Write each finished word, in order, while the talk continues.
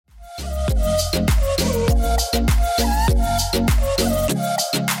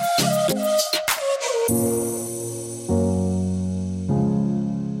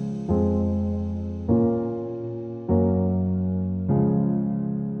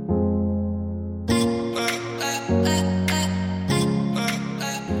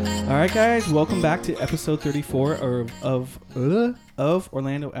All right, guys, welcome back to episode 34 of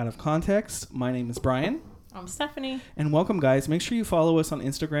Orlando Out of Context. My name is Brian. I'm Stephanie. And welcome, guys. Make sure you follow us on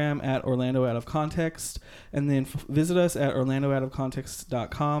Instagram at Orlando Out of Context, and then visit us at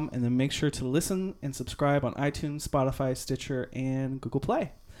orlandooutofcontext.com, and then make sure to listen and subscribe on iTunes, Spotify, Stitcher, and Google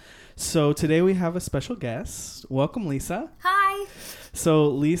Play. So today we have a special guest. Welcome, Lisa. Hi. So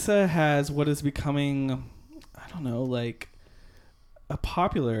Lisa has what is becoming, I don't know, like a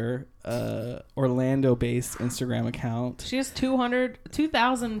popular Orlando-based Instagram account. She has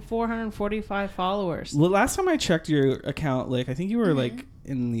 2,445 followers. Well, last time I checked your account, like I think you were like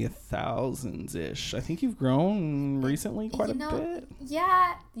in the thousands-ish. I think you've grown recently quite a bit.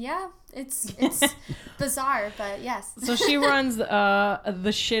 Yeah. It's bizarre, but yes. So she runs the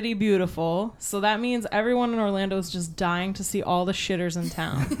Shitty Beautiful. So that means everyone in Orlando is just dying to see all the shitters in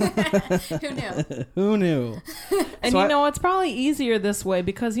town. Who knew? Who knew? And so it's probably easier this way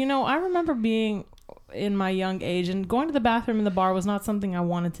because, I remember being in my young age and going to the bathroom in the bar was not something I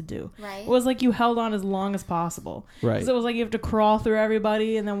wanted to do. Right. It was like you held on as long as possible. Right. Because it was like you have to crawl through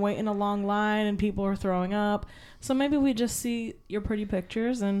everybody and then wait in a long line and people are throwing up. So maybe we just see your pretty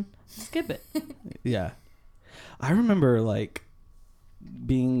pictures and skip it. Yeah. I remember like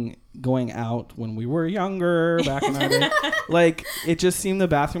going out when we were younger back in our day. Like it just seemed the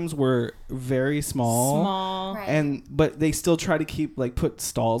bathrooms were very small. Right. But they still try to put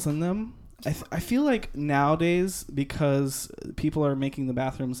stalls in them. I feel like nowadays, because people are making the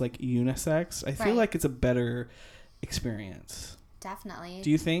bathrooms like unisex, I feel like it's a better experience. Definitely. Do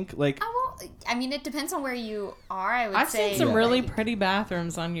you think? I mean, it depends on where you are. I've seen some really pretty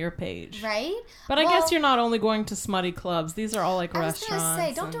bathrms on your page. Right? But I guess you're not only going to smutty clubs. These are all like restaurants. I was going to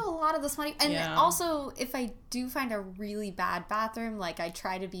say, don't do a lot of the smutty. And also, if I do find a really bad bathroom, like I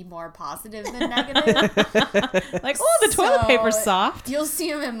try to be more positive than negative. Like, oh, the toilet paper's soft. You'll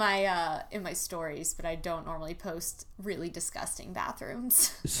see them in my stories, but I don't normally post really disgusting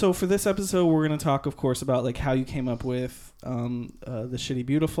bathrooms. So for this episode, we're going to talk, of course, about like how you came up with the Shitty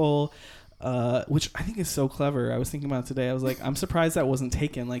Beautiful, which I think is so clever. I was thinking about it today. I was like, I'm surprised that wasn't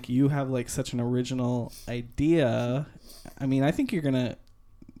taken. Like, you have like such an original idea. I mean, I think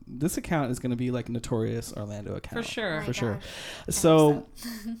this account is gonna be like a notorious Orlando account for sure. For sure. So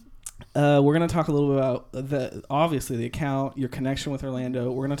we're gonna talk a little bit about obviously the account, your connection with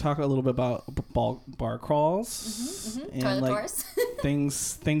Orlando. We're gonna talk a little bit about bar crawls and toilet like doors.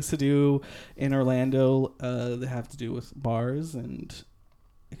 things to do in Orlando that have to do with bars and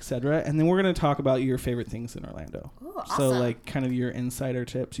etc. And then we're going to talk about your favorite things in Orlando. Ooh, awesome. So like kind of your insider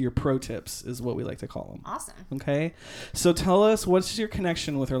tips, your pro tips is what we like to call them. Awesome. Okay. So tell us, what's your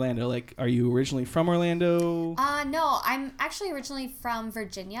connection with Orlando? Like, are you originally from Orlando? No, I'm actually originally from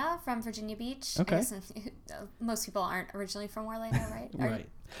Virginia Beach. Okay. I guess most people aren't originally from Orlando, right? Right.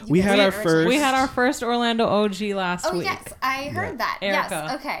 We had our first Orlando OG last week. Oh yes, I heard that. Erica.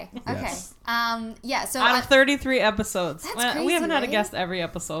 Yes. Okay. Yes. So out of 33 episodes, crazy, we haven't had a right? guest every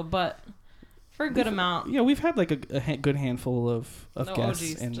episode, but for a good amount. Yeah, we've had like a good handful of no guests,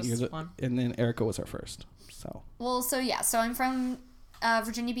 OGs, and just one. And then Erica was our first. So I'm from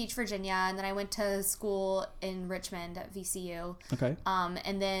Virginia Beach, Virginia, and then I went to school in Richmond at VCU. Okay.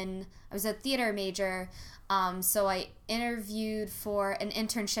 And then I was a theater major. So I interviewed for an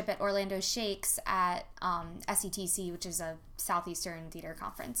internship at Orlando Shakes at SETC, which is a Southeastern Theater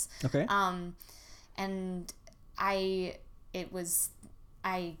Conference. Okay. And I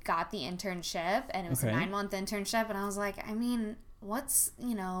got the internship, and it was a 9-month internship, and I was like, I mean, what's,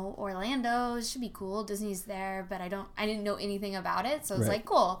 Orlando, it should be cool, Disney's there, but I didn't know anything about it, so I was like,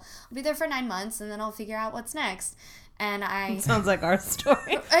 cool, I'll be there for 9 months, and then I'll figure out what's next. And it sounds like our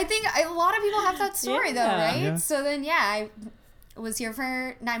story. I think a lot of people have that story though, right? Yeah. So then, I was here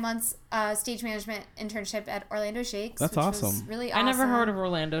for 9 months, stage management internship at Orlando Shakes. That's which awesome. Was really awesome. I never heard of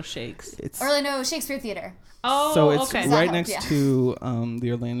Orlando Shakes. It's Orlando Shakespeare Theater. Oh, so it's okay. right next to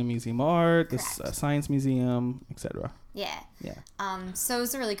the Orlando Museum of Art, the Science Museum, etc. Yeah. Yeah. So it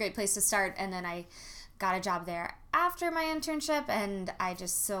was a really great place to start, and then I got a job there after my internship, and I've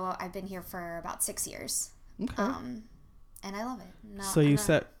been here for about 6 years. Okay. And I love it. So you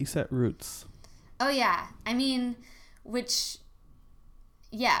set roots. Oh yeah, I mean,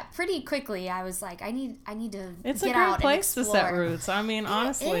 pretty quickly I was like, I need to It's get a great out place and to set explore. roots. I mean,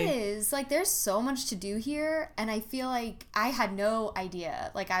 honestly, it is. Like, there's so much to do here, and I feel like I had no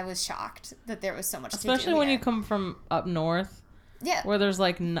idea. Like, I was shocked that there was so much to do especially when here. you come from up north. Yeah. Where there's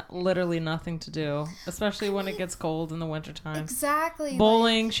like literally nothing to do, especially when it gets cold in the wintertime. Exactly.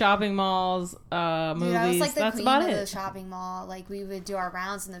 Bowling, shopping malls, movies. Dude, I was like the that's queen about of it. the shopping mall. Like we would do our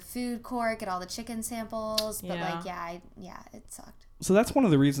rounds in the food court, get all the chicken samples. But it sucked. So that's one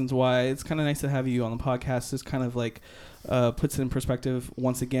of the reasons why it's kind of nice to have you on the podcast. Is kind of like puts in perspective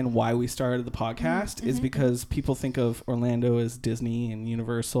once again why we started the podcast is because people think of Orlando as Disney and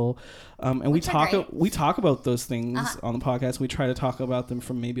Universal, and we talk about those things on the podcast. We try to talk about them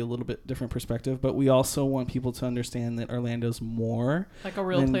from maybe a little bit different perspective, but we also want people to understand that Orlando's more like a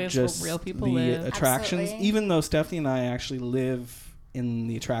real place where real people live. Attractions, Absolutely. even though Stephanie and I actually live in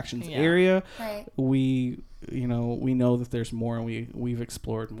the attractions area, right. we know that there's more, and we've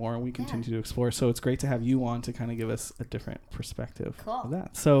explored more, and we continue to explore. So it's great to have you on to kind of give us a different perspective of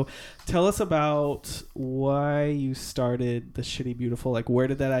that. So tell us about why you started the Shitty Beautiful. Like, where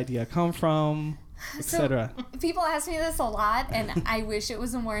did that idea come from, etc.? So, people ask me this a lot, and I wish it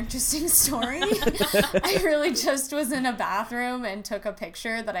was a more interesting story. I really just was in a bathroom and took a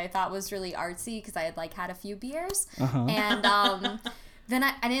picture that I thought was really artsy because I had a few beers, and then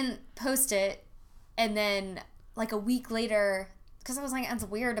I didn't post it. And then, like, a week later, because I was like, it's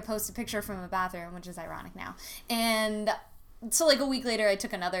weird to post a picture from a bathroom, which is ironic now. And so, like, a week later, I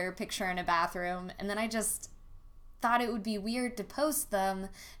took another picture in a bathroom. And then I just thought it would be weird to post them.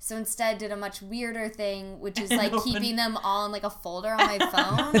 So instead did a much weirder thing, which is, like, keeping them all in, like, a folder on my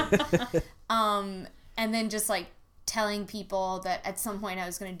phone. And then just, like, telling people that at some point I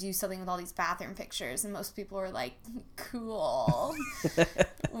was going to do something with all these bathroom pictures, and most people were like, cool.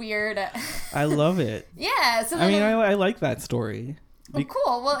 Weird. I love it. Yeah. So I like that story. Well,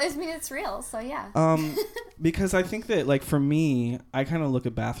 cool. Well, it's real, so yeah. Because I think that, like, for me, I kind of look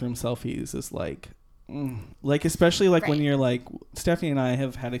at bathroom selfies as like especially like when you're like, Stephanie and I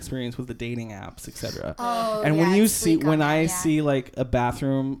have had experience with the dating apps, etc. And when you see I see like a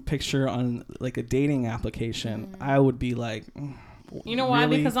bathroom picture on like a dating application, I would be like, you know why?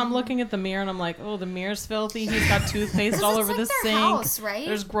 Really? Because I'm looking at the mirror and I'm like, oh, the mirror's filthy. He's got toothpaste all over the sink. House, right?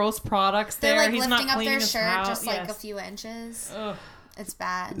 There's gross products They're there. like He's lifting not up their shirt house. just like a few inches. Ugh. It's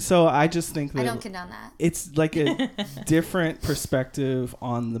bad. So I just think that I don't condone that. It's like a different perspective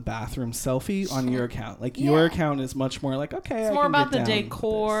on the bathroom selfie on your account. Like your account is much more like, okay, it's I more can about get the down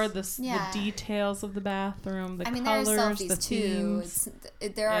decor, the details of the bathroom, the colors, there are selfies the too. themes.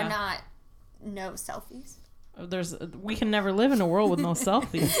 There are not no selfies. We can never live in a world with no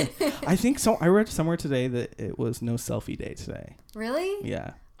selfies. I think so. I read somewhere today that it was no selfie day today. Really?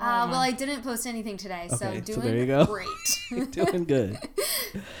 Yeah. Well, I didn't post anything today, so doing there you go. Great. Doing good.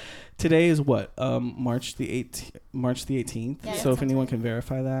 Today is what? March the 18th. Yeah, so if anyone can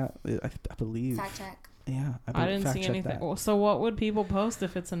verify that, I believe. Fact check. Yeah, I didn't see anything. That. So what would people post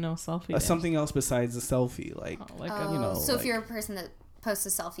if it's a no selfie day? Something else besides a selfie, So if you're a person that posts a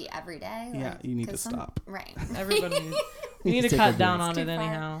selfie every day, you need to stop. Right. Everybody you need to cut down on it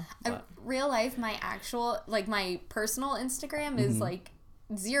anyhow. Real life, my personal Instagram is like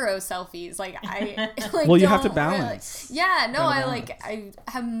 0 selfies. Like I well, you have to balance. Really, I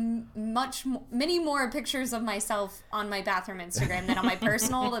have many more pictures of myself on my bathroom Instagram than on my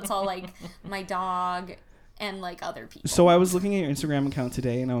personal. That's all like my dog and like other people. So I was looking at your Instagram account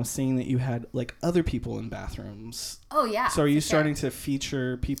today, and I was seeing that you had like other people in bathrooms. Oh yeah. So are you starting to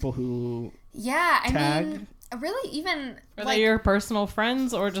feature people who tag? I mean, really, even are they your personal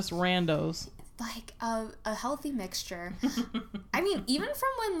friends or just randos? Like a healthy mixture. I mean, even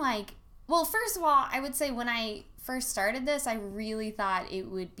from when first of all, I would say when I first started this, I really thought it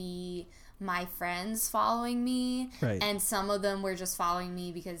would be my friends following me. Right. And some of them were just following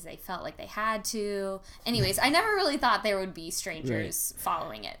me because they felt like they had to. Anyways, I never really thought there would be strangers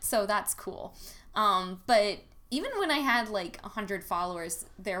following it. So that's cool. But even when I had like 100 followers,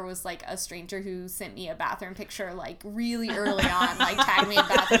 there was like a stranger who sent me a bathroom picture like really early on, like tagged me in a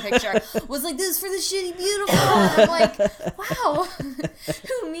bathroom picture, was like, this is for the Shitty Beautiful. And I'm like, wow,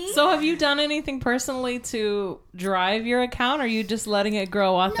 who, me? So have you done anything personally to drive your account, or are you just letting it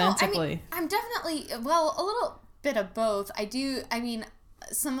grow authentically? No, I'm definitely, a little bit of both.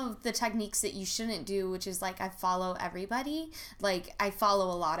 Some of the techniques that you shouldn't do, which is like I follow everybody. Like I follow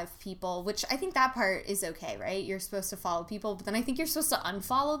a lot of people, which I think that part is okay, right? You're supposed to follow people, but then I think you're supposed to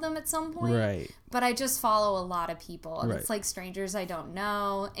unfollow them at some point. Right. But I just follow a lot of people, and it's like strangers I don't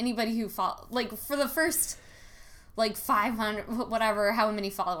know. Anybody who like for the first like 500 whatever, how many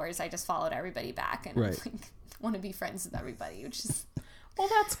followers, I just followed everybody back and like want to be friends with everybody, which is well,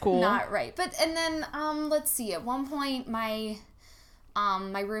 that's cool. Not right. But and then let's see. At one point, my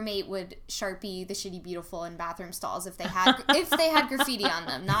my roommate would Sharpie the Shitty Beautiful in bathroom stalls if they had graffiti on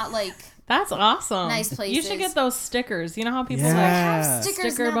them, not like that's awesome. Nice places. You should get those stickers. You know how people I like have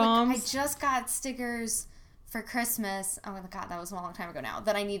stickers sticker now, bombs. I just got stickers for Christmas. Oh my god, that was a long time ago now.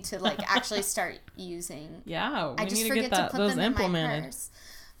 That I need to like actually start using. Yeah, I just forget to put those them implemented. in my purse.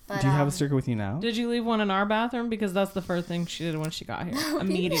 But, do you have a sticker with you now? Did you leave one in our bathroom? Because that's the first thing she did when she got here.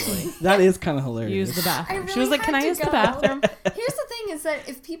 Immediately. That is kind of hilarious. Use the bathroom. Really she was like, "Can I use the bathroom?" Here's the thing: is that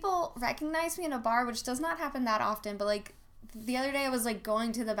if people recognize me in a bar, which does not happen that often, but like the other day I was like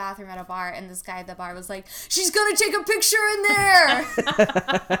going to the bathroom at a bar, and this guy at the bar was like, "She's gonna take a picture in there,"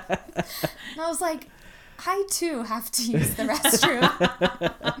 and I was like, I too have to use the restroom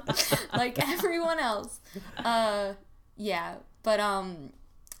like everyone else. Yeah, but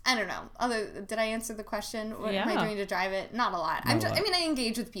I don't know. Did I answer the question? What am I doing to drive it? Not a lot. I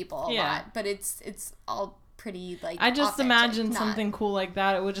engage with people a lot, but it's all pretty like. I just authentic, imagine something cool like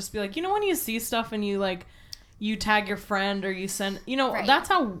that. It would just be like, you know, when you see stuff and you like, you tag your friend or you send, you know, that's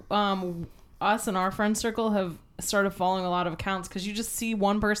how us and our friend circle have started following a lot of accounts, because you just see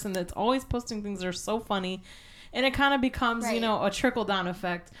one person that's always posting things that are so funny. And it kind of becomes, you know, a trickle-down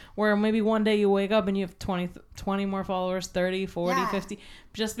effect where maybe one day you wake up and you have 20 more followers, 30, 40, 50,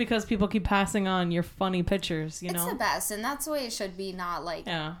 just because people keep passing on your funny pictures, you know? It's the best, and that's the way it should be, not like,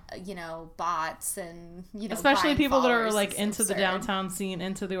 you know, bots and, you know, especially people that are, like, into the downtown scene,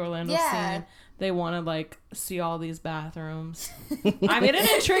 into the Orlando scene. They want to, like, see all these bathrooms. I mean, it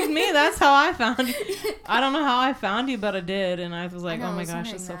intrigued me. That's how I found you. I don't know how I found you, but I did, and I was like, oh my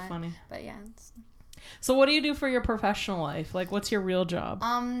gosh, it's so funny. But yeah, so what do you do for your professional life? Like, what's your real job?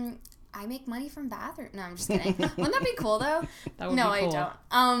 I make money from bathroom. No, I'm just kidding. Wouldn't that be cool though? That would be cool. I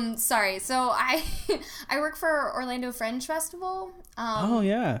don't. Sorry. So I work for Orlando Fringe Festival. Oh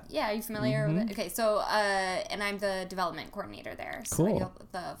yeah. Yeah, are you familiar with it? Okay, so and I'm the development coordinator there. So I do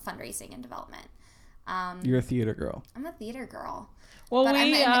the fundraising and development. You're a theater girl. I'm a theater girl. Well, but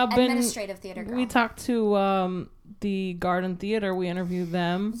I'm an administrative theater girl. We talked to the Garden Theater. We interviewed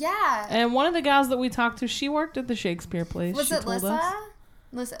them. Yeah. And one of the gals that we talked to, she worked at the Shakespeare Place. Was it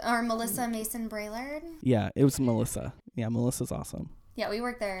Melissa Mason Braillard? Yeah, it was Melissa. Yeah, Melissa's awesome. Yeah, we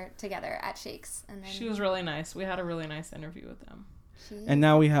worked there together at Shakes. And then she was really nice. We had a really nice interview with them. And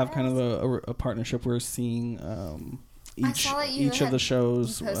now we have kind of a partnership. We're seeing each of the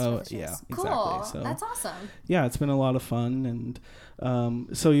shows. Yeah, cool. Exactly. So that's awesome. Yeah, it's been a lot of fun,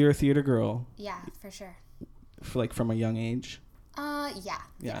 and so you're a theater girl. Yeah, for sure. From a young age. Yeah.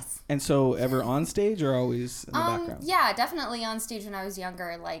 Yes. And so ever on stage or always in the background? Yeah, definitely on stage when I was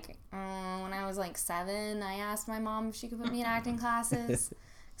younger. Like when I was like 7, I asked my mom if she could put me in acting classes.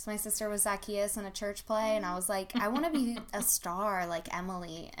 Because my sister was Zacchaeus in a church play, and I was like, I want to be a star like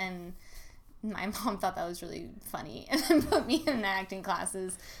Emily. And my mom thought that was really funny and then put me in acting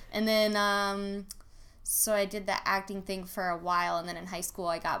classes. And then so I did the acting thing for a while, and then in high school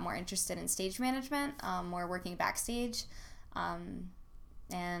I got more interested in stage management, more working backstage,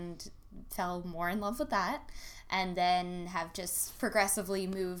 and fell more in love with that, and then have just progressively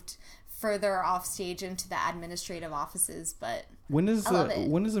moved further off stage into the administrative offices. But when does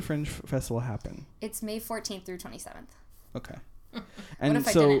the Fringe Festival happen? It's May 14th through 27th. Okay. And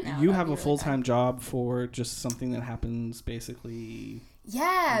so you have a full-time job for just something that happens basically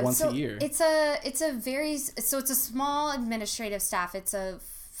once a year. It's a small administrative staff. It's a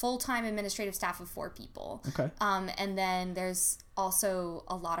full-time administrative staff of 4 people. Okay. And then there's also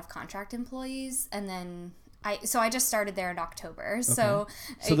a lot of contract employees, and then I just started there in October. Okay. So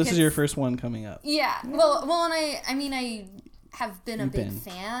this is your first one coming up. Yeah. Well, and I have been a big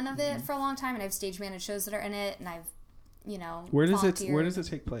fan of it for a long time, and I've stage managed shows that are in it, and I've Where does it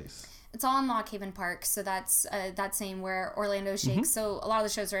take place? It's all in Lock Haven Park, so that's that same where Orlando Shakes. So a lot of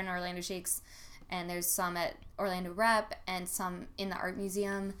the shows are in Orlando Shakes, and there's some at Orlando Rep and some in the Art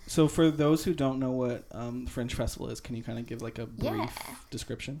Museum. So for those who don't know what Fringe Festival is, can you kind of give like a brief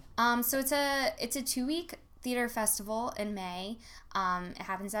description? So it's a 2-week theater festival in May. It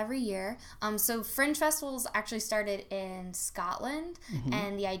happens every year. So Fringe Festivals actually started in Scotland,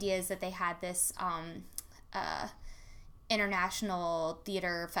 and the idea is that they had this international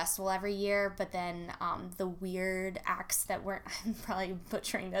theater festival every year, but then the weird acts that weren't, I'm probably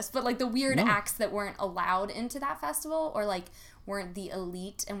butchering this, but like the weird acts that weren't allowed into that festival, or like weren't the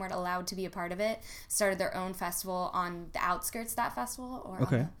elite and weren't allowed to be a part of it, started their own festival on the outskirts of that festival, or on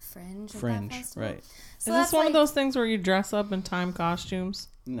the fringe of that festival. Right. So is this one of those things where you dress up in time costumes?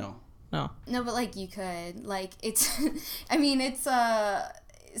 No, but like you could, like it's I mean it's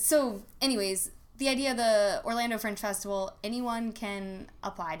so anyways, the idea of the Orlando Fringe Festival, anyone can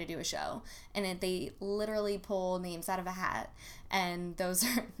apply to do a show. And they literally pull names out of a hat. And those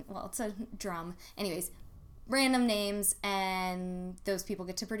are, well, it's a drum. Anyways, random names, and those people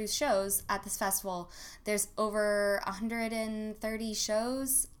get to produce shows at this festival. There's over 130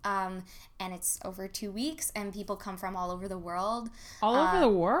 shows, and it's over 2 weeks, and people come from all over the world. All over the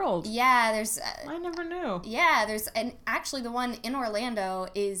world? Yeah, there's... I never knew. Yeah, and actually the one in Orlando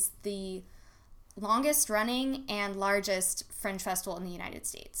is the longest running and largest Fringe festival in the United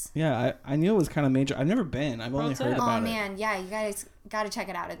States. Yeah, I knew it was kind of major. I've never been. I've only heard about it. Oh man, yeah, you guys got to check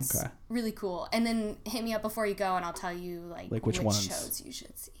it out. It's really cool. And then hit me up before you go, and I'll tell you like which shows you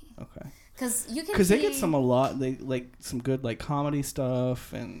should see. Okay. Because they get they like some good like comedy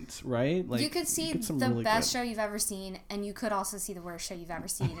stuff, and right, like you could see the really best show you've ever seen, and you could also see the worst show you've ever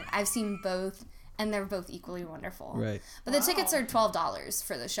seen. I've seen both. And they're both equally wonderful. Right. But the tickets are $12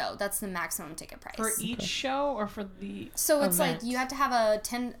 for the show. That's the maximum ticket price. For each show or for the So it's event? like you have to have a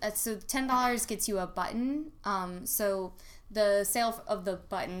so $10 gets you a button. So the sale of the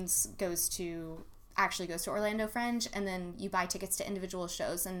buttons goes to Orlando Fringe, and then you buy tickets to individual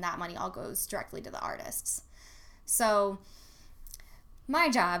shows, and that money all goes directly to the artists. So my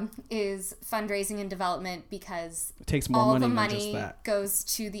job is fundraising and development, because it takes more all money the than just money that. goes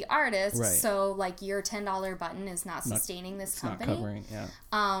to the artist. Right. So like your $10 button is not sustaining this company. Not covering, yeah.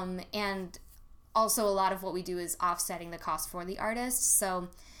 And also a lot of what we do is offsetting the cost for the artist. So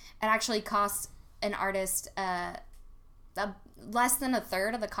it actually costs an artist less than a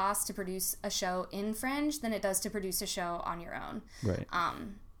third of the cost to produce a show in Fringe than it does to produce a show on your own. Right.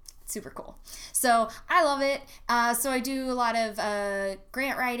 Super cool. So I love it. So I do a lot of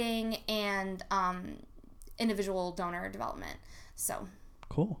grant writing and individual donor development. So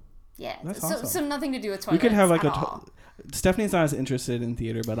cool. Yeah. That's awesome. So nothing to do with toilets. We could have like all. Stephanie's not as interested in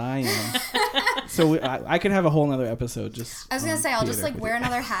theater, but I am. So I could have a whole nother episode just. I was gonna say I'll just like wear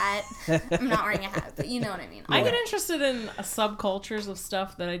another hat. I'm not wearing a hat, but you know what I mean. I get interested in subcultures of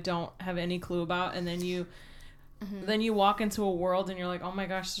stuff that I don't have any clue about, and then you walk into a world and you're like, oh my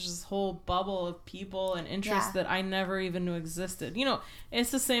gosh, there's this whole bubble of people and interests that I never even knew existed. You know,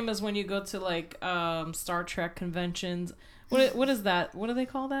 it's the same as when you go to like Star Trek conventions. What is that? What do they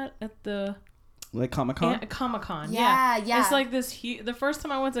call that at the... Like Comic-Con? Yeah, Comic-Con, yeah. It's like this the first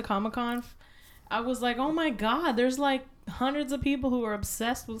time I went to Comic-Con, I was like, oh my god, there's like hundreds of people who are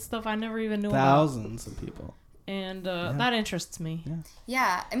obsessed with stuff I never even knew about. Thousands of people. And that interests me.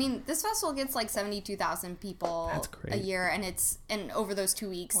 Yeah, I mean, this festival gets like 72,000 people a year, and over those 2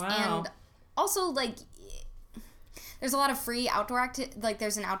 weeks. Wow. And also, like, there's a lot of free outdoor like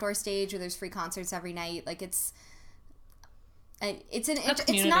there's an outdoor stage, or there's free concerts every night. Like it's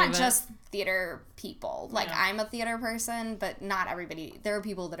not just theater people. Like I'm a theater person, but not everybody. There are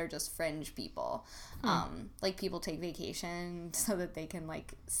people that are just Fringe people. Like people take vacation so that they can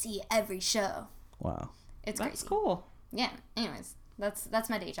like see every show. Wow. That's crazy. Cool. Yeah. Anyways, that's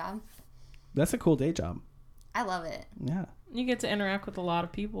my day job. That's a cool day job. I love it. Yeah. You get to interact with a lot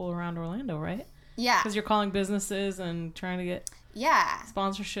of people around Orlando, right? Yeah. Because you're calling businesses and trying to get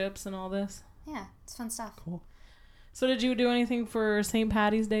sponsorships and all this. Yeah, it's fun stuff. Cool. So did you do anything for St.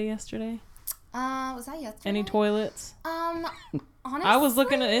 Patty's Day yesterday? Was that yesterday? Any toilets? Honestly, I was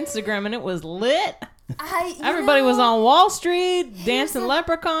looking at Instagram and it was lit. Everybody was on Wall Street dancing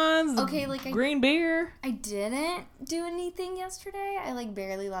leprechauns. Okay, like green beer. I didn't do anything yesterday. I like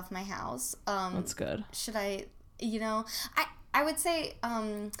barely left my house. That's good. Should I? I would say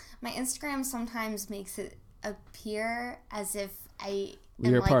my Instagram sometimes makes it appear as if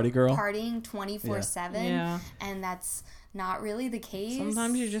you're a party girl, partying 24/7. Yeah, and that's not really the case.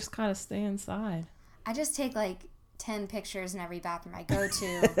 Sometimes you just gotta stay inside. I just take like 10 pictures in every bathroom I go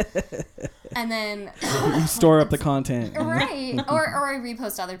to. And then you store up the content. Right. or I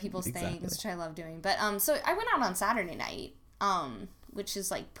repost other people's things, which I love doing. But so I went out on Saturday night, which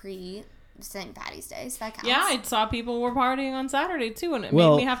is like pre St. Patty's Day, so that counts. Yeah, I saw people were partying on Saturday too, and it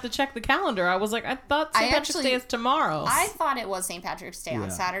made me have to check the calendar. I was like, I thought St. Patrick's Day is tomorrow. I thought it was St. Patrick's Day on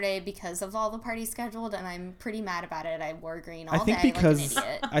Saturday because of all the parties scheduled, and I'm pretty mad about it. I wore green all day like an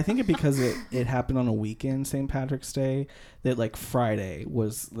idiot. I think because it happened on a weekend, St. Patrick's Day, that like Friday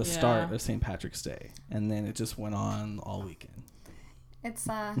was the start of St. Patrick's Day, and then it just went on all weekend. It's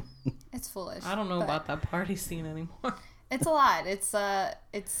foolish. I don't know about that party scene anymore. It's a lot. It's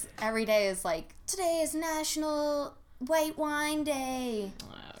every day is like, today is National White Wine Day.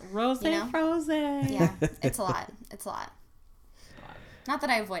 Rose, Froze. Yeah, it's a lot. It's a lot. Not that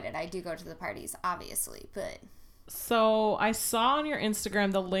I avoid it. I do go to the parties, obviously, but. So I saw on your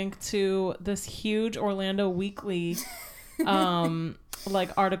Instagram the link to this huge Orlando Weekly, like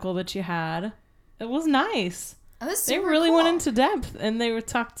article that you had. It was nice. They really cool. went into depth, and they were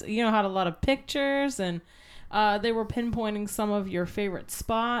had a lot of pictures, and they were pinpointing some of your favorite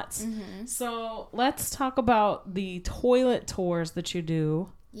spots. Mm-hmm. So let's talk about the toilet tours that you do.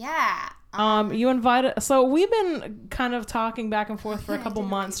 Yeah. You invited. So we've been kind of talking back and forth for a couple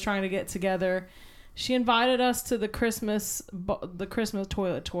months trying to get together. She invited us to the Christmas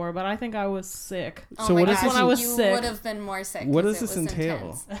toilet tour, but I think I was sick. So what is this? When I was sick, you would have been more sick. What does this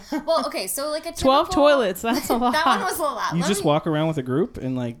entail? Well, okay, so like a 12 toilets. That's a lot. That one was a lot. You just walk around with a group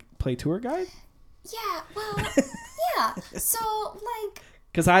and like play tour guide? Yeah. Well, yeah. So like.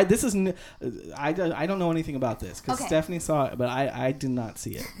 Because I don't know anything about this because Stephanie saw it, but I did not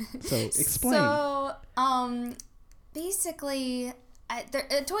see it. So explain. So basically.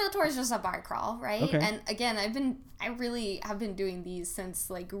 A toilet tour is just a bar crawl, right? Okay. And again, I really have been doing these since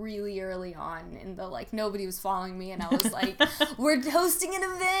like really early on in the like nobody was following me and I was like, we're hosting an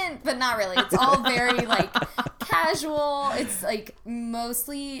event, but not really. It's all very like casual. It's like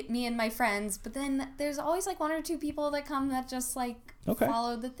mostly me and my friends, but then there's always like one or two people that come that just like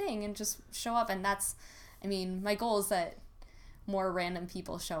follow the thing and just show up, and that's, I mean, my goal is that more random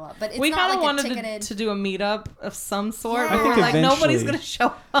people show up, but it's we kind of wanted to do a meetup of some sort. Yeah. I think like nobody's gonna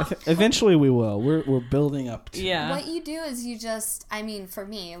show up. Eventually we will. We're building up to yeah. What you do is you just, I mean, for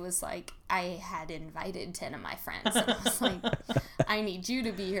me, it was like I had invited 10 of my friends, and I was like, I need you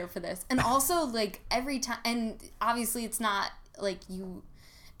to be here for this. And also, like, every time, and obviously it's not like you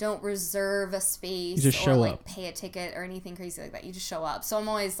don't reserve a space or like up. Pay a ticket or anything crazy like that. You just show up. So I'm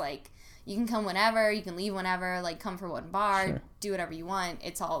always like, you can come whenever, you can leave whenever, like come for one bar, do whatever you want.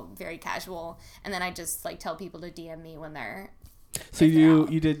 It's all very casual. And then I just like tell people to DM me when they're So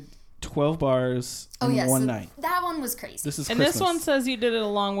you did 12 bars in one night. That one was crazy. This is and Christmas. This one says you did it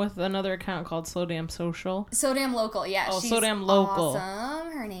along with another account called So Damn Social. So Damn Local, yeah. Oh, she's So Damn Local.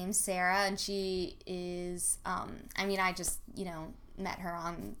 Awesome. Her name's Sarah, and she is, I mean, I just, met her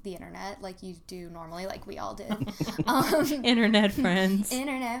on the internet like you do normally, like we all did. Internet friends.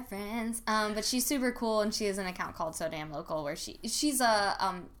 But she's super cool, and she has an account called So Damn Local where she's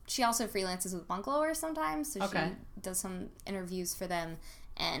she also freelances with Bunklower sometimes, so she does some interviews for them,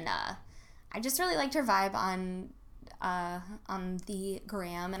 and I just really liked her vibe on the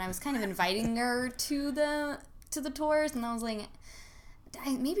gram, and I was kind of inviting her to the tours, and I was like,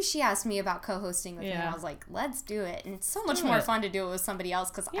 maybe she asked me about co-hosting with me, and I was like, let's do it. And it's so much more fun to do it with somebody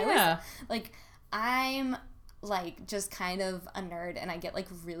else, because I was like, I'm like just kind of a nerd, and I get like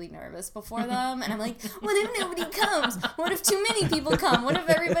really nervous before them, and I'm like, what if nobody comes? What if too many people come? What if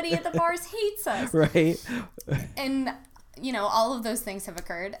everybody at the bars hates us? Right. And all of those things have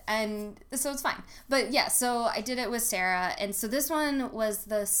occurred, and so it's fine. But yeah, so I did it with Sarah, and so this one was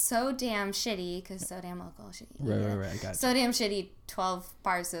the So Damn Shitty, because So Damn Local shitty. Right, I got So Damn Shitty 12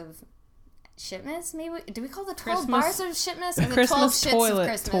 bars of shitmas, maybe? Do we call the 12 bars of shitmas? Or the Christmas 12 shits toilet of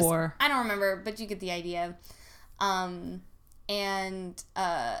Christmas? tour. I don't remember, but you get the idea. It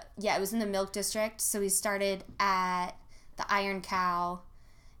was in the Milk District, so we started at the Iron Cow,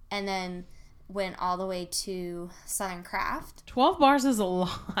 and then went all the way to Southern Craft. 12 bars is a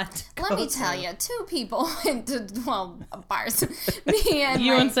lot. Let me tell you, 2 people went to 12 bars. Me and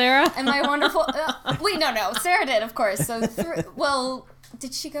and Sarah? And my wonderful... wait, no. Sarah did, of course. So,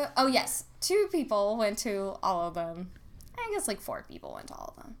 did she go? Oh, yes. 2 people went to all of them. I guess like 4 people went to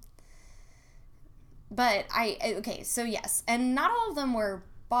all of them. But so yes. And not all of them were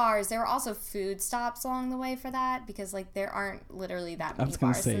bars. There were also food stops along the way for that, because like there aren't literally that many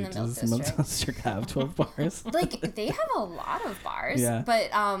bars in the Milk District. Milk District have 12 bars? Like they have a lot of bars. Yeah.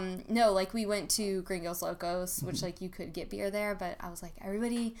 But no, like we went to Gringos Locos, which like you could get beer there, but I was like,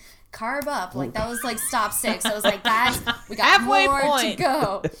 everybody carb up. Like that was like stop 6. I was like, guys, we got halfway more point to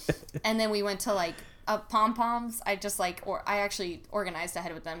go. And then we went to like Pom Poms. I actually organized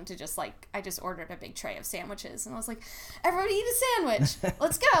ahead with them to just like, I just ordered a big tray of sandwiches, and I was like, everybody eat a sandwich.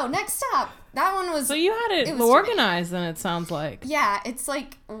 Let's go. Next stop. That one was. So you had it organized, then it sounds like. Yeah, it's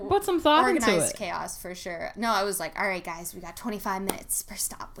like. Put some thought into it. Organized chaos for sure. No, I was like, all right, guys, we got 25 minutes per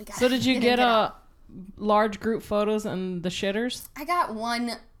stop. We got. So did you get large group photos and the shitters? I got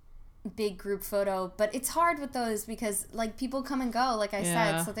one big group photo, but it's hard with those because like people come and go, like I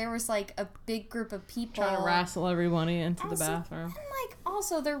said, so there was like a big group of people trying to wrestle everybody into the bathroom, and like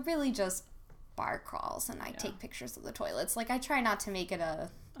also they're really just bar crawls, and I take pictures of the toilets. Like I try not to make it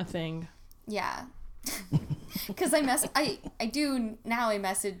a thing, because I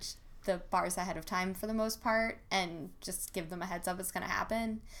message the bars ahead of time for the most part and just give them a heads up it's gonna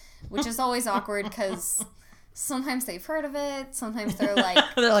happen, which is always awkward because sometimes they've heard of it. Sometimes they're like,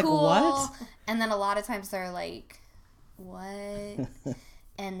 they're cool. like, what? And then a lot of times they're like, what?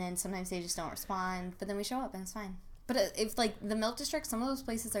 and then sometimes they just don't respond, but then we show up and it's fine. But if like the Milk District, some of those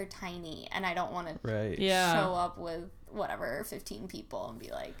places are tiny, and I don't want to show up with whatever 15 people and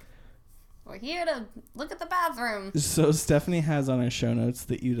be like, we're here to look at the bathroom. So Stephanie has on her show notes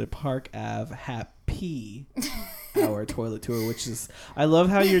that you did Park Ave Happy Hour toilet tour, which is, I love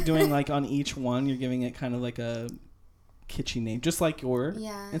how you're doing like on each one, you're giving it kind of like a kitschy name, just like your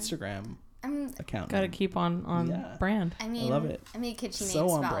Instagram account. Got to keep on brand. I mean, I love it. I made kitschy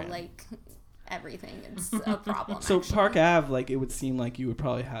names about like everything. It's a problem. So actually. Park Ave, like it would seem like you would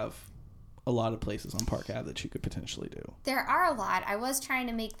probably have a lot of places on Park Ave that you could potentially do. There are a lot. I was trying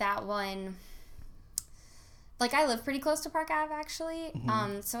to make that one, like I live pretty close to Park Ave actually.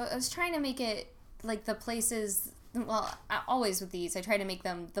 So I was trying to make it like the places, well, always with these, I try to make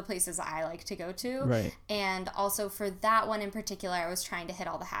them the places I like to go to. Right. And also for that one in particular, I was trying to hit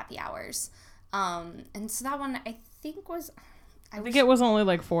all the happy hours. And so that one I think was, I think it was only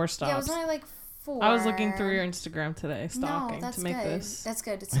like 4 stops. Yeah, it was only like 4. I was looking through your Instagram today, stalking to make this. That's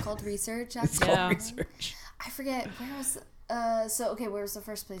good. It's called research. It's called research. I forget where was. Where was the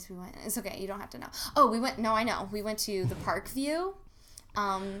first place we went? It's okay. You don't have to know. Oh, we went. No, I know. We went to the Park View,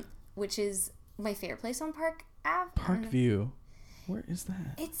 which is my favorite place on Park Ave. Park View. Where is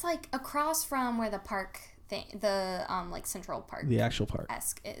that? It's like across from where the park thing, the like Central Park, the actual park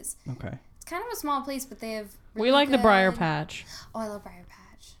esque is. Okay. It's kind of a small place, but they have. Really we like good... the Briar Patch. Oh, I love Briar Patch.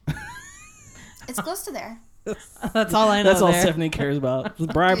 It's close to there. That's all I know. That's all Stephanie cares about. The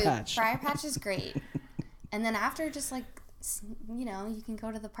Briar Patch. Briar Patch is great. And then after, just like, you know, you can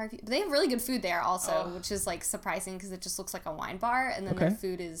go to the park. But they have really good food there also, which is like surprising because it just looks like a wine bar, and then their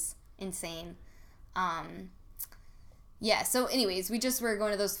food is insane. Yeah. So, anyways, we just were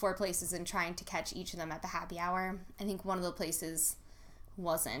going to those 4 places and trying to catch each of them at the happy hour. I think one of the places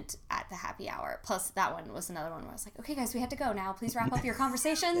wasn't at the happy hour. Plus, that one was another one where I was like, okay, guys, we have to go now. Please wrap up your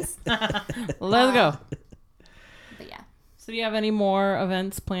conversations. Let's go. But yeah. So do you have any more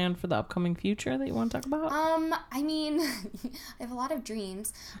events planned for the upcoming future that you want to talk about? I mean, I have a lot of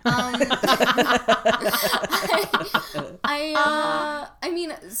dreams. I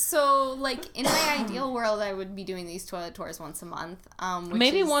mean, so like in my ideal world, I would be doing these toilet tours once a month.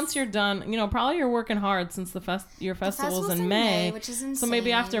 Maybe once you're done, you know, probably you're working hard since your festival's in May, which is insane. So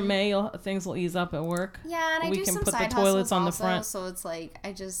maybe after May, things will ease up at work. Yeah, and we do can some put side the toilets on the also, front. So it's like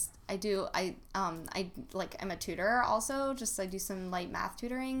I'm a tutor also. Just I do some light math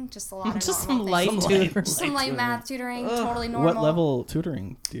tutoring, just a lot of just normal some light things. tutoring. Some light math tutoring, totally normal. What level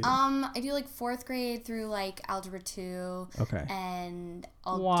tutoring do you do? I do like 4th grade through like algebra 2. Okay. And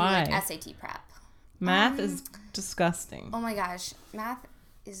I'll do Why? like SAT prep. Math is disgusting. Oh my gosh, math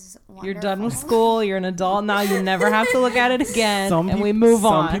is wonderful. You're done with school. You're an adult now. You never have to look at it again. We move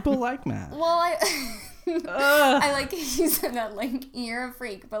on. Some people like math. Well, I like you said that like you're a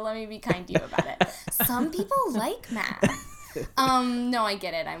freak, but let me be kind to you about it. Some people like math. No, I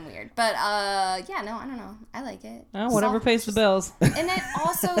get it. I'm weird, but yeah, no, I don't know. I like it. Whatever pays the bills. And it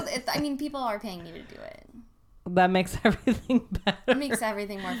also, I mean, people are paying me to do it. That makes everything better. It makes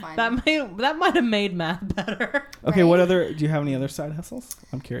everything more fun. That might have made math better. Okay, right? What other? Do you have any other side hustles?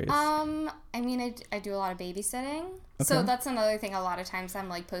 I'm curious. I mean, I do a lot of babysitting. Okay. So that's another thing. A lot of times I'm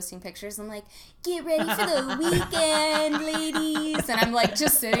like posting pictures. I'm like, get ready for the weekend, ladies. And I'm like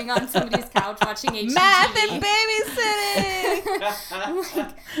just sitting on somebody's couch watching HGTV. Math and babysitting. I'm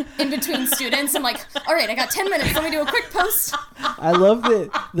like in between students. I'm like, all right, I got 10 minutes. Let me do a quick post. I love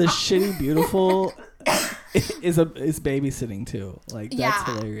that the Shitty Beautiful is babysitting too. Like that's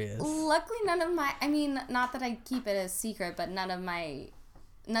hilarious. Luckily, none of my. I mean, not that I keep it a secret, but none of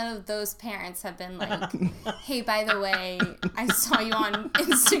those parents have been like, hey, by the way, I saw you on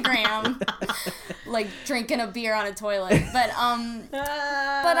Instagram, like drinking a beer on a toilet. But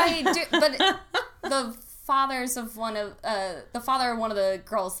the fathers of the father of one of the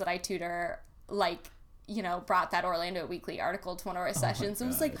girls that I tutor, like, you know, brought that Orlando Weekly article to one of our sessions and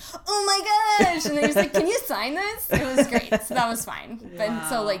was like, oh my gosh. And he was like, can you sign this? It was great. So that was fine. Wow. But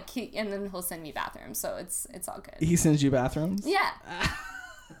so like, and then he'll send me bathrooms. So it's all good. He sends you bathrooms? Yeah.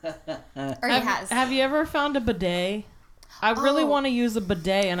 Or he has. Have you ever found a bidet? I really want to use a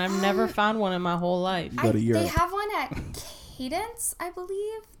bidet, and I've never found one in my whole life. Go to Europe. They have one at Cadence, I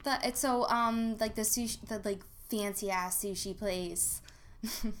believe. Like the sushi, the like fancy ass sushi place.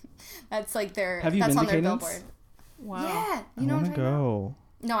 That's like their. Have you that's been on to their Cadence? billboard. Wow. Yeah, I want to go.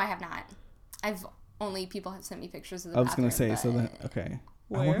 No, I have not. I've only people have sent me pictures of the. I was gonna say so that okay.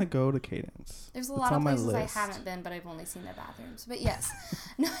 I want to go to Cadence. There's a lot of places I haven't been, but I've only seen their bathrooms. But yes,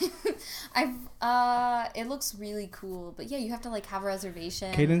 no, it looks really cool. But yeah, you have to like have a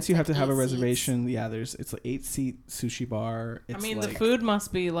reservation. Cadence, you have to have a reservation. Yeah, it's like 8-seat sushi bar. I mean, the food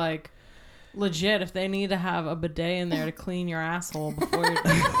must be like legit if they need to have a bidet in there to clean your asshole before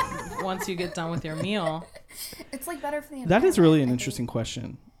once you get done with your meal. It's like better for the environment. That is really an interesting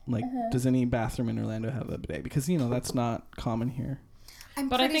question. Like, does any bathroom in Orlando have a bidet? Because that's not common here.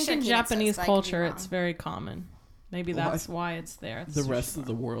 But I think in Japanese culture, it's very common. Maybe that's why it's there. It's the rest of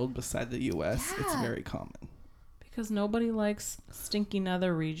the world, beside the U.S., it's very common. Because nobody likes stinky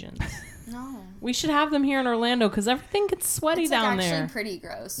nether regions. No. We should have them here in Orlando because everything gets sweaty down there. It's actually pretty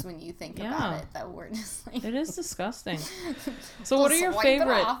gross when you think about it. That we're just like... It is disgusting. So what are your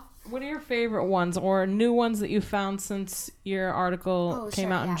favorite... What are your favorite ones or new ones that you found since your article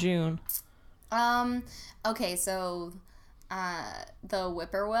came out in June? Okay, so... the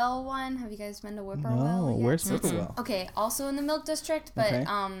Whippoorwill one. Have you guys been to Whippoorwill? No, where's Whippoorwill? Okay, also in the Milk District, but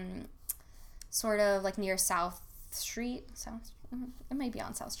sort of like near South Street. It might be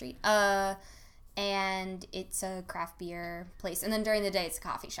on South Street. And it's a craft beer place. And then during the day, it's a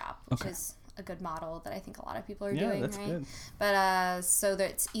coffee shop, which is a good model that I think a lot of people are doing. That's right? Good. But so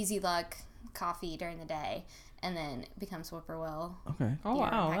it's Easy Luck coffee during the day. And then it becomes Whippoorwill. Okay. Oh,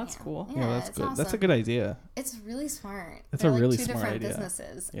 wow. That's cool. Yeah, that's good. Awesome. That's a good idea. It's really smart. That's They're a really two smart different idea.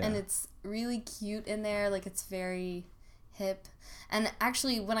 businesses. Yeah. And it's really cute in there. Like, it's very hip. And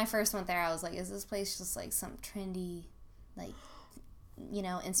actually, when I first went there, I was like, is this place just like some trendy, like,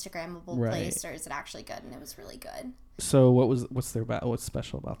 Instagrammable place? Or is it actually good? And it was really good. So what's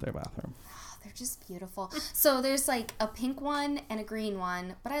special about their bathroom? They're just beautiful. So there's like a pink one and a green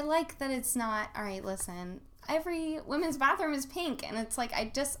one. But I like that it's not, all right, listen, every women's bathroom is pink, and it's like I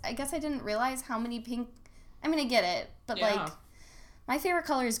guess I didn't realize how many pink. I mean, I get it, but like my favorite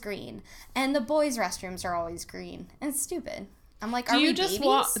color is green, and the boys' restrooms are always green, and it's stupid. I'm like, are we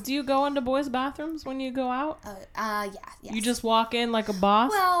babies? Do you go into boys' bathrooms when you go out? Yeah. Yes. You just walk in like a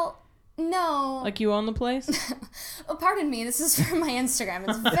boss? Well, no. Like you own the place? Oh, pardon me. This is for my Instagram.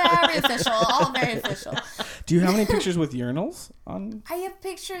 It's very official. All very official. Do you have any pictures with urinals on? I have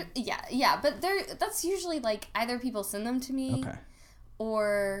pictures. Yeah. But that's usually like either people send them to me,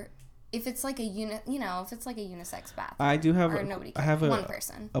 or if it's like a if it's like a unisex bathroom. I do have. I have one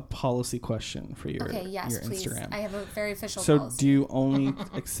person. A policy question for your yes, your please. Instagram. I have a very official. So, policy. do you only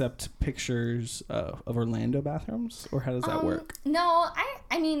accept pictures of Orlando bathrooms, or how does that work? No,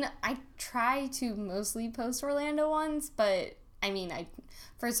 I mean, I try to mostly post Orlando ones, but I mean,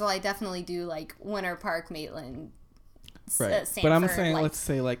 first of all, I definitely do like Winter Park, Maitland. Right. Sanford, but I'm saying, let's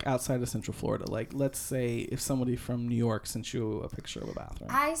say, like, outside of Central Florida. Like, let's say if somebody from New York sent you a picture of a bathroom.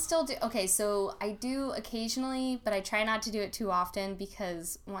 I still do. Okay, so I do occasionally, but I try not to do it too often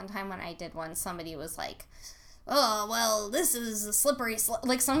because one time when I did one, somebody was like, oh, well, this is a slippery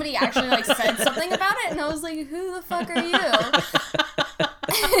like, somebody actually, like, said something about it, and I was like, who the fuck are you?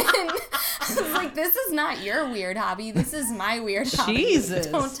 And I was like, this is not your weird hobby. This is my weird hobby. Jesus.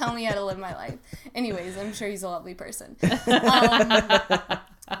 Don't tell me how to live my life. Anyways, I'm sure he's a lovely person.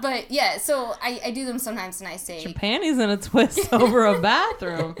 But yeah, so I do them sometimes, and I say your panties in a twist over a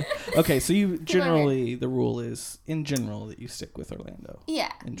bathroom. Okay, so you generally, the rule is in general that you stick with Orlando.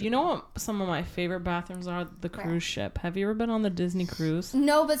 Yeah. You know what some of my favorite bathrooms are? The cruise ship. Have you ever been on the Disney cruise?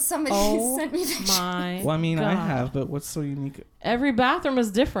 No, but somebody sent me pictures. My well, I mean, God. I have, but what's so unique? Every bathroom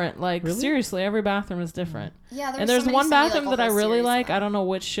is different. Like, really? Seriously, every bathroom is different. Yeah, and there's one bathroom that I really like. I don't know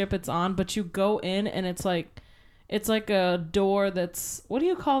which ship it's on, but you go in and it's like a door that's... What do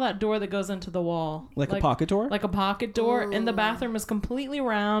you call that door that goes into the wall? Like a pocket door? Like a pocket door. Ooh. And the bathroom is completely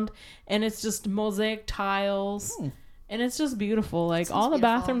round. And it's just mosaic tiles. And it's just beautiful. Like, all the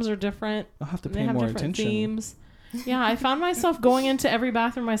bathrooms are different. I'll have to pay more attention. Themes. Yeah, I found myself going into every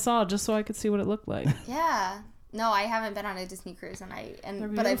bathroom I saw just so I could see what it looked like. Yeah. No, I haven't been on a Disney cruise,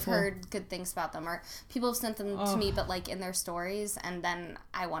 but I've heard good things about them. Or people have sent them to me, but like in their stories, and then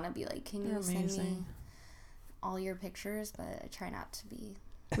I want to be like, can you send me all your pictures? But I try not to be.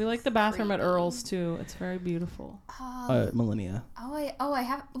 We like the bathroom at Earl's too. It's very beautiful. Millennia. I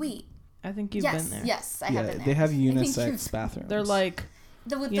have. Wait. I think you've been there. Yes, I have been there. They have unisex bathrooms. They're like,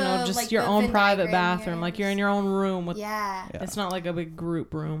 just like your own private bathroom. Areas. Like you're in your own room. Yeah. It's not like a big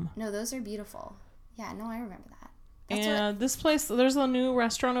group room. No, those are beautiful. Yeah, no, I remember that. And this place, there's a new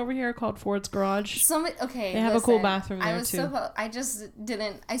restaurant over here called Ford's Garage. They have a cool bathroom there too. I just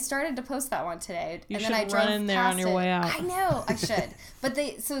didn't. I started to post that one today, you and should then I drove run in there on your way out. I know I should, but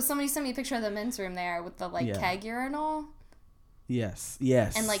somebody sent me a picture of the men's room there with the keg urinal. Yes.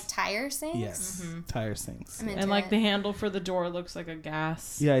 And like tire sinks. Yes, tire sinks. And like the handle for the door looks like a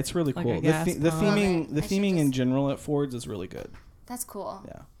gas. Yeah, it's really cool. The theming in general at Ford's is really good. That's cool.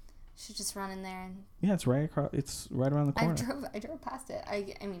 Yeah. Should just run in there and. Yeah, it's right across. It's right around the corner. I drove past it.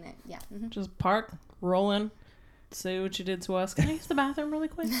 I mean, yeah. Mm-hmm. Just park, roll in, say what you did to us. Can I use the bathroom really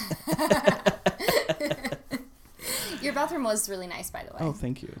quick? Your bathroom was really nice, by the way. Oh,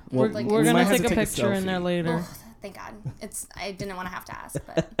 thank you. Well, we're gonna take a picture in there later. Oh, thank God. I didn't want to have to ask,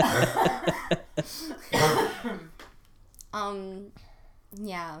 but.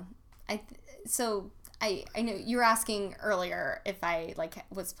 Yeah. I know you were asking earlier if I like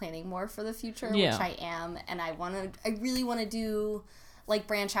was planning more for the future, which I am, and I really want to do like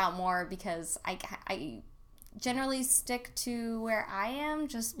branch out more because I generally stick to where I am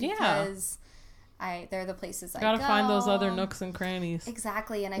just because they're the places I go. Gotta find those other nooks and crannies.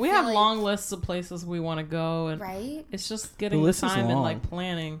 Exactly, and we have long lists of places we want to go, and it's just getting the time and like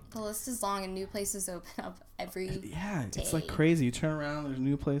planning. The list is long, and new places open up every day. It's like crazy. You turn around, there's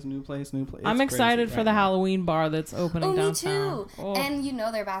new place. I'm excited for the Halloween bar that's opening downtown. Me too. Oh. And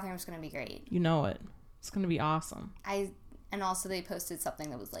their bathroom's gonna be great. You know it. It's gonna be awesome. And also they posted something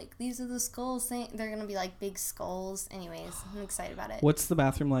that was like, these are the skulls. They're going to be like big skulls. Anyways, I'm excited about it. What's the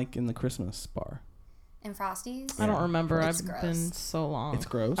bathroom like in the Christmas bar? In Frosty's? I don't remember. I've been so long. It's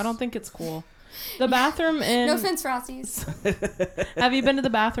gross? I don't think it's cool. The bathroom in... No offense, Frosty's. Have you been to the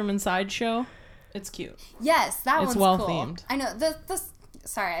bathroom in Sideshow? It's cute. Yes, that one's well cool. themed. I know.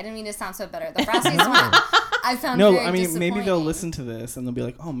 Sorry, I didn't mean to sound so bitter. The Frosty's one I found very disappointing. Maybe they'll listen to this and they'll be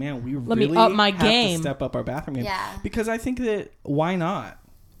like, oh man, we Let really me up my have game. to step up our bathroom game. Yeah. Because I think that why not?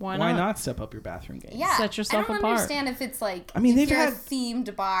 Why not step up your bathroom game? Yeah. Set yourself apart. I don't understand if it's like, they've you're had a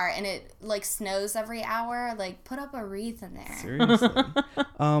themed bar and it like snows every hour, like put up a wreath in there. Seriously.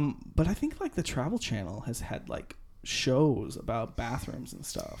 But I think like the Travel Channel has had like shows about bathrooms and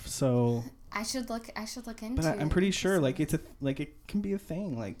stuff. So I should look into. But I'm pretty sure like it can be a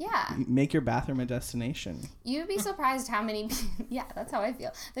thing. Like make your bathroom a destination. You'd be surprised how many. Yeah, that's how I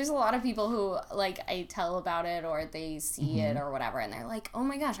feel. There's a lot of people who like I tell about it or they see it or whatever, and they're like, "Oh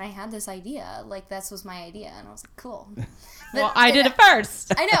my gosh, I had this idea. Like this was my idea," and I was like, "Cool." Well, I did it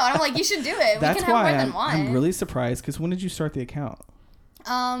first. I know, and I'm like, "You should do it. That's we can have more than one." I'm really surprised because when did you start the account?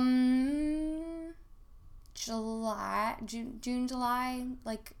 June, July,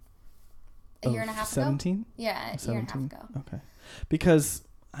 like. A year and a half 17? ago? Yeah, a year and a half ago. Okay. Because,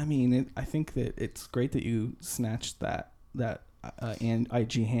 I think that it's great that you snatched that and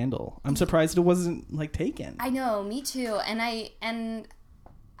IG handle. I'm surprised it wasn't, like, taken. I know, me too. And I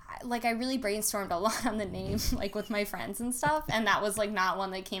really brainstormed a lot on the name, like, with my friends and stuff. And that was, like, not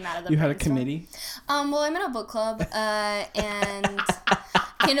one that came out of the You had a committee? Well, I'm in a book club, and...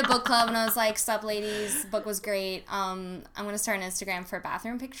 came to book club and I was like, sup ladies, book was great. I'm gonna start an Instagram for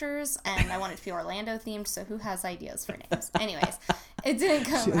bathroom pictures and I want it to be Orlando themed, so who has ideas for names? Anyways, it didn't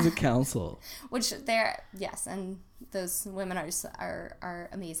come. She has a council. Which and those women are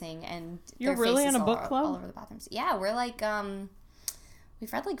amazing and you're really in a book club? All over the bathrooms. Yeah, we're like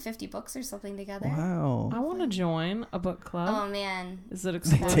we've read like 50 books or something together. Wow. I want to join a book club. Oh, man. Is it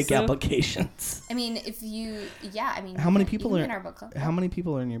exclusive? They take applications. I mean, how many people are in our book club? How many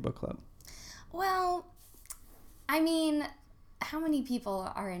people are in your book club? Well, I mean, how many people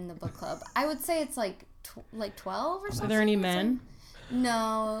are in the book club? I would say it's like 12 or something. Are there any men?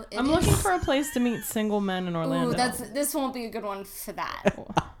 No. I'm looking for a place to meet single men in Orlando. Ooh, this won't be a good one for that.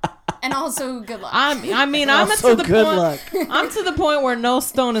 And also, good luck. I'm to the point where no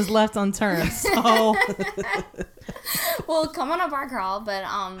stone is left unturned. So, well, come on a bar crawl, but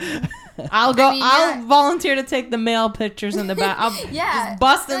I'll volunteer to take the male pictures in the bath. I'll just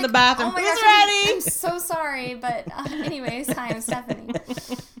bust in the bathroom. Oh my Who's gosh, ready? I'm so sorry, but anyways, hi, I'm Stephanie.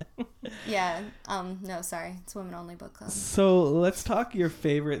 Yeah. No, sorry. It's women only book club. So let's talk your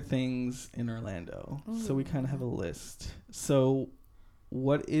favorite things in Orlando. Ooh. So we kind of have a list. So.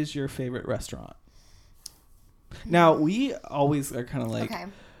 What is your favorite restaurant? Now, we always are kind of like,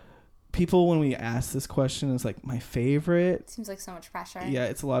 people when we ask this question is like, my favorite. Seems like so much pressure. Yeah,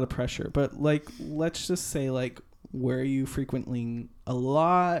 it's a lot of pressure. But like, let's just say like, where are you frequenting a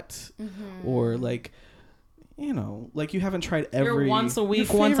lot? Mm-hmm. Or like, like you haven't tried every. You're once a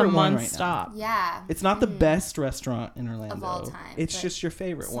week, once a month stop. Yeah. It's not the best restaurant in Orlando. Of all time. It's just your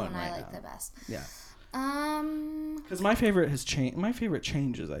favorite one right now. I like the best. Yeah. Because my favorite has changed. My favorite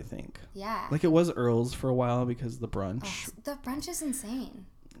changes, I think. Yeah. Like it was Earl's for a while because the brunch. The brunch is insane.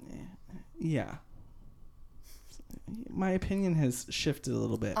 Yeah. my opinion has shifted a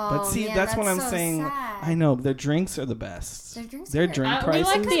little bit. Oh, but see, man, that's what I'm so saying. sad. I know their drinks are the best. Their drink we prices.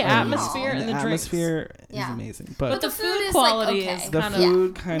 like the atmosphere and the atmosphere drinks. is amazing. But the food quality is the kind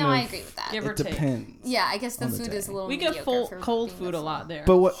food kind of. No, I agree with that. Give or It take. depends. Yeah, I guess the food is a little. We get cold food a lot there.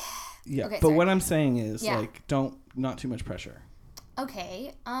 But what? Yeah, Okay, but sorry. what I'm saying is Yeah. like not too much pressure.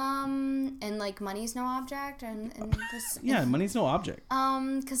 Okay. And like money's no object, and this. Yeah, money's no object.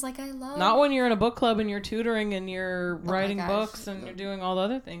 Because like I love. Not when you're in a book club and you're tutoring and you're writing gosh. books and you're doing all the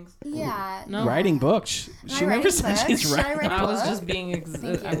other things. Yeah. No. Writing books. She never said she's Should I writing. write a I was book? just being Thank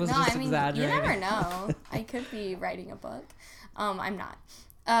you. exaggerating. You never know. I could be writing a book. I'm not.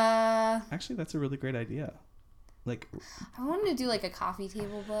 Actually, that's a really great idea. Like, I wanted to do like a coffee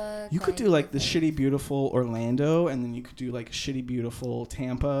table book. you could do like the Shitty Beautiful Orlando, and then you could do like Shitty Beautiful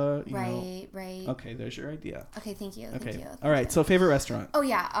Tampa. You know. Right. Okay, there's your idea. Okay, thank you. Okay. Thank you. All right. So favorite restaurant. Oh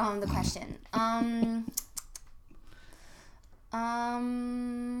yeah. The question. Oh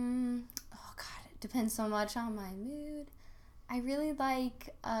god, it depends so much on my mood. I really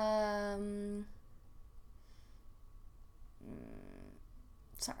like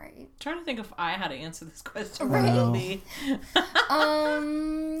sorry. I'm trying to think if I had to answer this question. Right.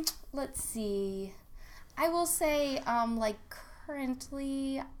 Let's see. I will say like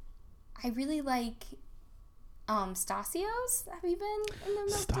currently I really like Stasio's. Have you been in the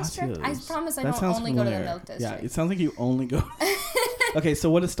Milk District? I promise I don't only go to the Milk District. Yeah, it sounds like you only go. Okay, so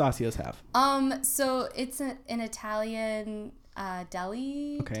what does Stasio's have? So it's an Italian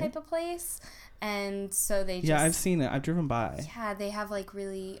deli type of place, and so they just, yeah, I've seen it. I've driven by. Yeah, they have like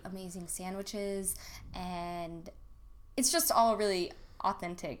really amazing sandwiches, and it's just all really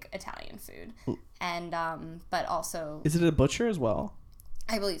authentic Italian food. And but also, is it a butcher as well?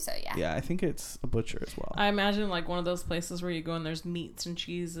 I believe so, yeah. Yeah, I think it's a butcher as well. I imagine like one of those places where you go and there's meats and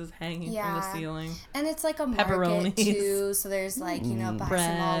cheeses hanging from the ceiling. And it's like a market too, so there's like, you know,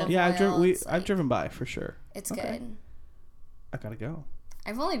 bread. olive yeah, oil. I've driven by for sure. It's good. I gotta go.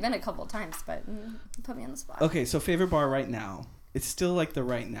 I've only been a couple times, but put me on the spot. Okay, so favorite bar right now. It's still like the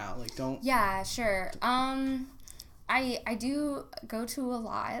right now. Like don't. Yeah, sure. I do go to a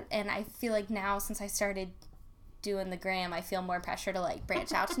lot, and I feel like now since I started doing the gram, I feel more pressure to like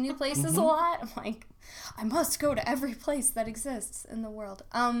branch out to new places a lot. I'm like, I must go to every place that exists in the world.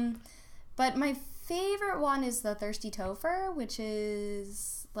 But my favorite one is the Thirsty Topher, which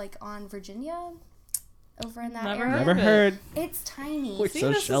is like on Virginia, over in that area. Never heard. It's tiny. We're See, so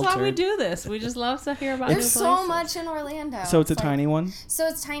this sheltered. is why we do this. We just love to hear about new There's places. so much in Orlando. So it's a tiny one? So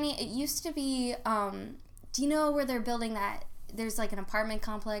it's tiny. It used to be, do you know where they're building that? There's like an apartment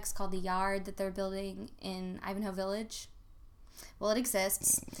complex called The Yard that they're building in Ivanhoe Village. Well, it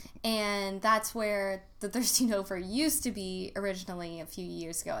exists. And that's where the Thirsty Topher used to be originally a few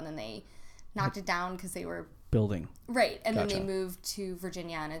years ago. And then they knocked it down because they were building. Right. And Gotcha. then they moved to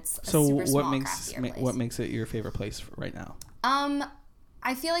Virginia, and it's a so super small, what makes craftier place. what makes it your favorite place right now?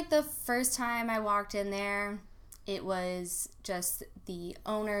 I feel like the first time I walked in there, it was just the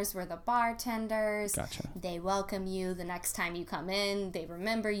owners were the bartenders. Gotcha. They welcome you the next time you come in. They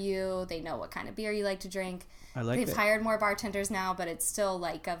remember you. They know what kind of beer you like to drink. I like They've hired more bartenders now, but it's still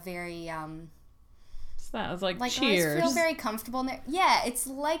like a very That was like I Cheers. always feel very comfortable in there. Yeah, it's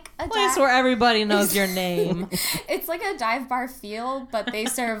like a place where everybody knows your name. It's like a dive bar feel, but they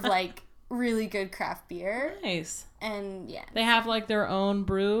serve like really good craft beer. Nice. And yeah, they have like their own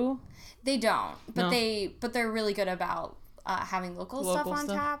brew. They don't, but No. they're really good about having local stuff on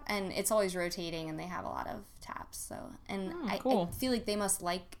tap, and it's always rotating, and they have a lot of taps. So, and I feel like they must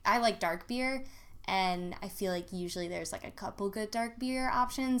like. I like dark beer, and I feel like usually there's like a couple good dark beer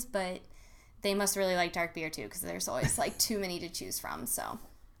options, but they must really like dark beer too, because there's always like too many to choose from. So,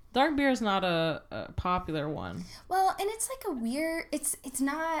 dark beer is not a popular one. well, and it's like a weird. It's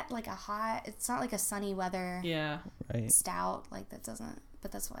not like a hot. It's not like a sunny weather. Yeah. Right. Stout like that doesn't.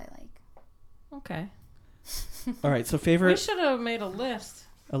 But that's what I like. Okay. All right. So favorite. We should have made a list.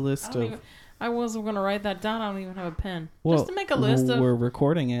 A list of. I wasn't gonna write that down. I don't even have a pen. Well, just to make a list of. We're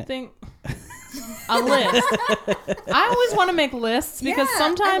recording it. A list. I always want to make lists because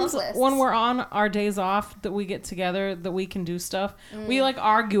sometimes when we're on our days off that we get together that we can do stuff, we like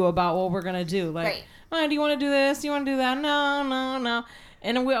argue about what we're gonna do. Like, oh, do you want to do this? Do you want to do that? No.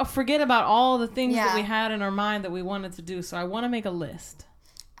 And we'll forget about all the things that we had in our mind that we wanted to do. So I want to make a list.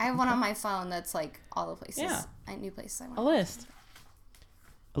 I have one on my phone that's like all the places. Yeah. New places I want. A list.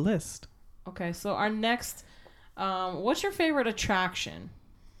 A list. Okay, so our next, what's your favorite attraction?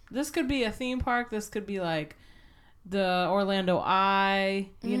 This could be a theme park. This could be like the Orlando Eye,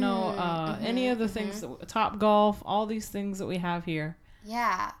 you know, any of the things, that Top Golf, all these things that we have here.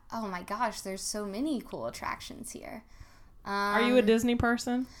 Yeah. Oh my gosh, there's so many cool attractions here. Are you a Disney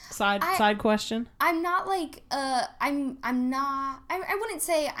person? Side question. I'm not like I'm not. I wouldn't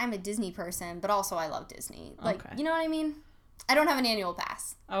say I'm a Disney person, but also I love Disney. Like, you know what I mean? I don't have an annual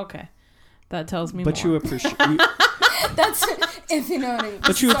pass. Okay, that tells me more. But you appreciate. That's if you know what I mean.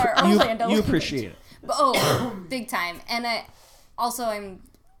 But you appreciate it. But, big time. And I'm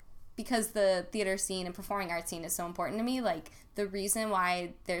because the theater scene and performing arts scene is so important to me. Like, the reason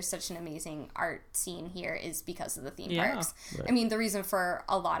why there's such an amazing art scene here is because of the theme parks. Right. I mean, the reason for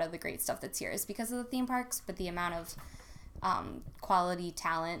a lot of the great stuff that's here is because of the theme parks, but the amount of quality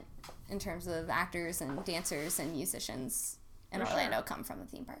talent in terms of actors and dancers and musicians in Orlando come from the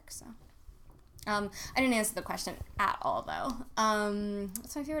theme parks. So, I didn't answer the question at all, though.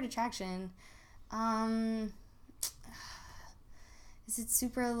 What's my favorite attraction? Is it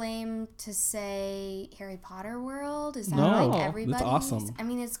super lame to say Harry Potter World? Is that like everybody's? That's awesome. I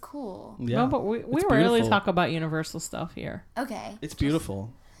mean, it's cool. Yeah, no, but we rarely talk about Universal stuff here. Okay. It's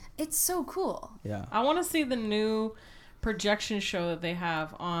beautiful. It's so cool. Yeah. I want to see the new projection show that they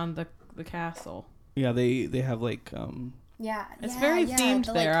have on the castle. Yeah, they have like it's very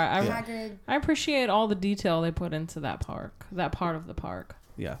themed there. I appreciate all the detail they put into that part of the park.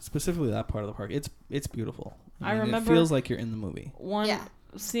 Yeah, specifically that part of the park. It's beautiful. I remember it feels like you're in the movie.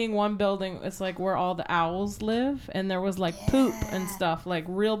 Seeing one building, it's like where all the owls live, and there was like poop and stuff, like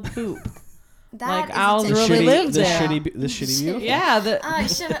real poop. Like owls really live there. The shitty view. Yeah. I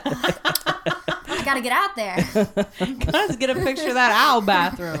gotta get out there. Gotta get a picture of that owl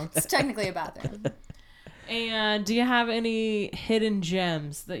bathroom. It's technically a bathroom. And do you have any hidden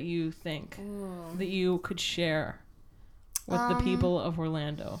gems that you think that you could share with the people of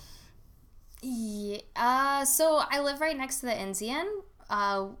Orlando? Yeah. So I live right next to the Enzian,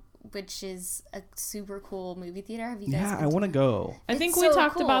 which is a super cool movie theater. Have you guys? Yeah, I want to go. I think we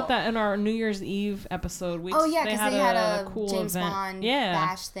talked about that in our New Year's Eve episode. Because they had a cool James Bond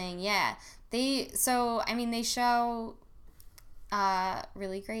bash thing. Yeah. They show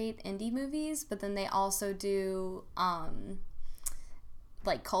really great indie movies, but then they also do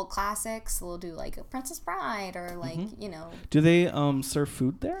like cult classics. They'll do like a Princess Bride or like Do they serve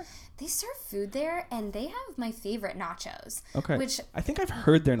food there? They serve food there, and they have my favorite nachos. Okay. Which I think I've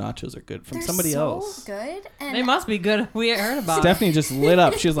heard their nachos are good from somebody else. Good. And they must be good. We heard about Stephanie just lit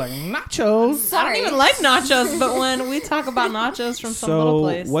up. She was like, nachos. Sorry. I don't even like nachos, but when we talk about nachos from some little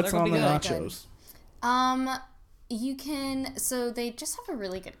place, what's on the good. nachos? You can, so they just have a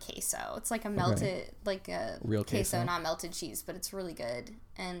really good queso. It's like a melted, like a real queso, not melted cheese, but it's really good.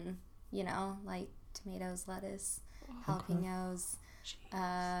 And, like tomatoes, lettuce, jalapenos,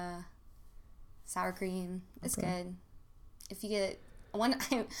 sour cream. It's good. If you get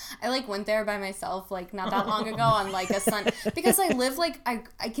I like went there by myself like not that long ago on like a Sunday because I live like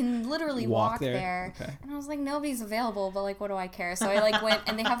I can literally walk there. Okay. And I was like, nobody's available, but like what do I care? So I like went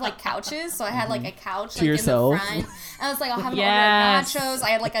and they have like couches, so I had like a couch to yourself. In the front. And I was like, I'll have nachos.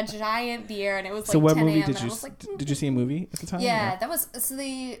 I had like a giant beer and it was like 10 a.m. So what movie did you see a movie at the time? Yeah, that was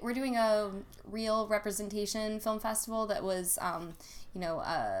we're doing a Real Representation Film Festival that was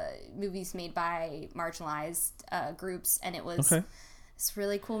movies made by marginalized groups, and it was this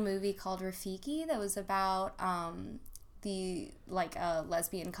really cool movie called Rafiki that was about the like a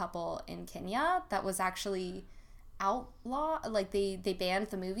lesbian couple in Kenya that was actually outlaw, like they banned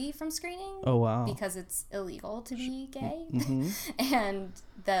the movie from screening. Oh wow! Because it's illegal to be gay, and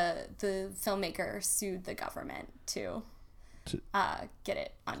the filmmaker sued the government to get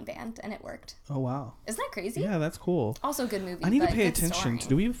it unbanned, and it worked. Oh wow! Isn't that crazy? Yeah, that's cool. Also, good movie. I need to pay attention.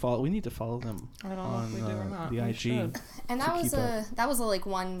 Do we follow? We need to follow them. I don't know if we do or not. The IG. And that was a like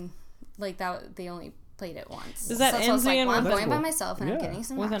one, like that they only played it once. Is that Enzian? I'm going by myself and I'm getting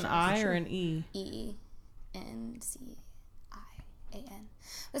some with an I or an E? ENZIAN.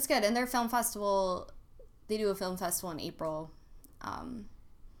 That's good. And their film festival, they do a film festival in April.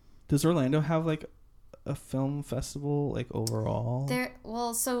 Does Orlando have like a film festival like overall?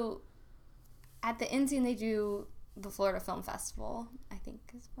 So at the Enzian they do the Florida Film Festival, I think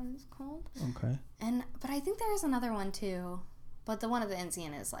is what it's called. Okay. But I think there is another one too. But the one at the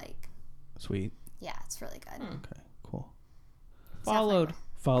Enzian is like sweet. Yeah, it's really good. Okay, cool. We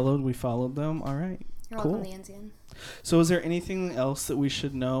followed them. All right. You're welcome, the Enzian. So is there anything else that we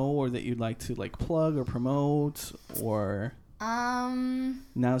should know or that you'd like to like plug or promote or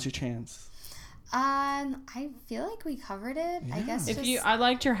now's your chance. I feel like we covered it. Yeah. I guess I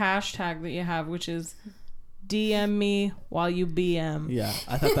liked your hashtag that you have, which is DM me while you BM. Yeah,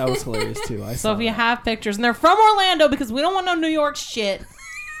 I thought that was hilarious too. So if you have pictures and they're from Orlando, because we don't want no New York shit,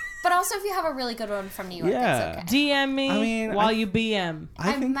 But also, if you have a really good one from New York, it's okay. DM me while you BM.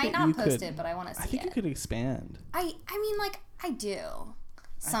 I might not post it, but I want to see it. I think you could expand. I mean, like, I do.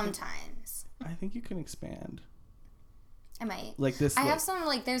 Sometimes. I think you can expand. I might. Like this. I have some,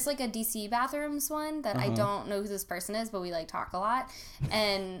 like, there's like a DC bathrooms one that I don't know who this person is, but we like talk a lot.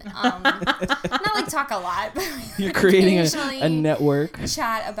 And, not like talk a lot, but you're creating a network.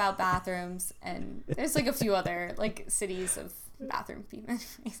 Chat about bathrooms. And there's like a few other, like, cities of bathroom female.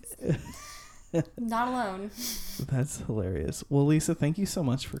 Not alone. That's hilarious. Well, Lisa, thank you so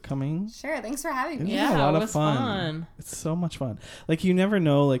much for coming. Sure, thanks for having me. Yeah, a lot of fun. It's so much fun. Like, you never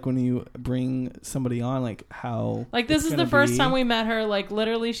know, like, when you bring somebody on, like, how like, this is the first time we met her. Like,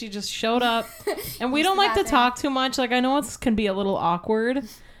 literally, she just showed up, and we don't like to talk too much. Like, I know it can be a little awkward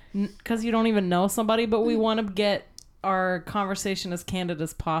because you don't even know somebody, but we want to get our conversation as candid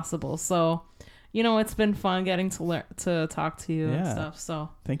as possible. So, you know, it's been fun getting to talk to you and stuff. So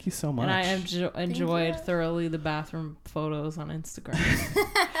thank you so much. And I enjoyed thoroughly the bathroom photos on Instagram.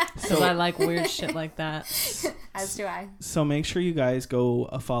 So I like weird shit like that. As do I. So make sure you guys go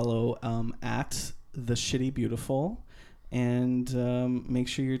follow at The Shitty Beautiful, and make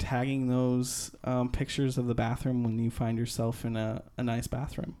sure you're tagging those pictures of the bathroom when you find yourself in a nice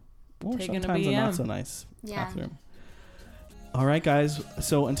bathroom, or sometimes a not so nice bathroom. All right, guys.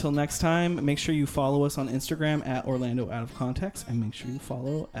 So until next time, make sure you follow us on Instagram at Orlando Out of Context, and make sure you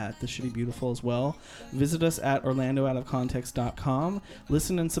follow at The Shitty Beautiful as well. Visit us at orlandooutofcontext.com.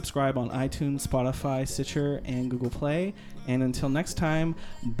 Listen and subscribe on iTunes, Spotify, Stitcher, and Google Play. And until next time,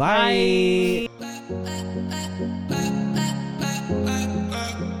 bye.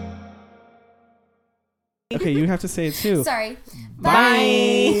 Okay, you have to say it too. Sorry.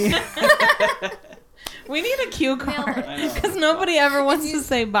 Bye. We need a cue card because nobody ever wants to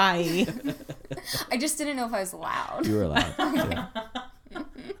say bye. I just didn't know if I was allowed. You were allowed. Yeah.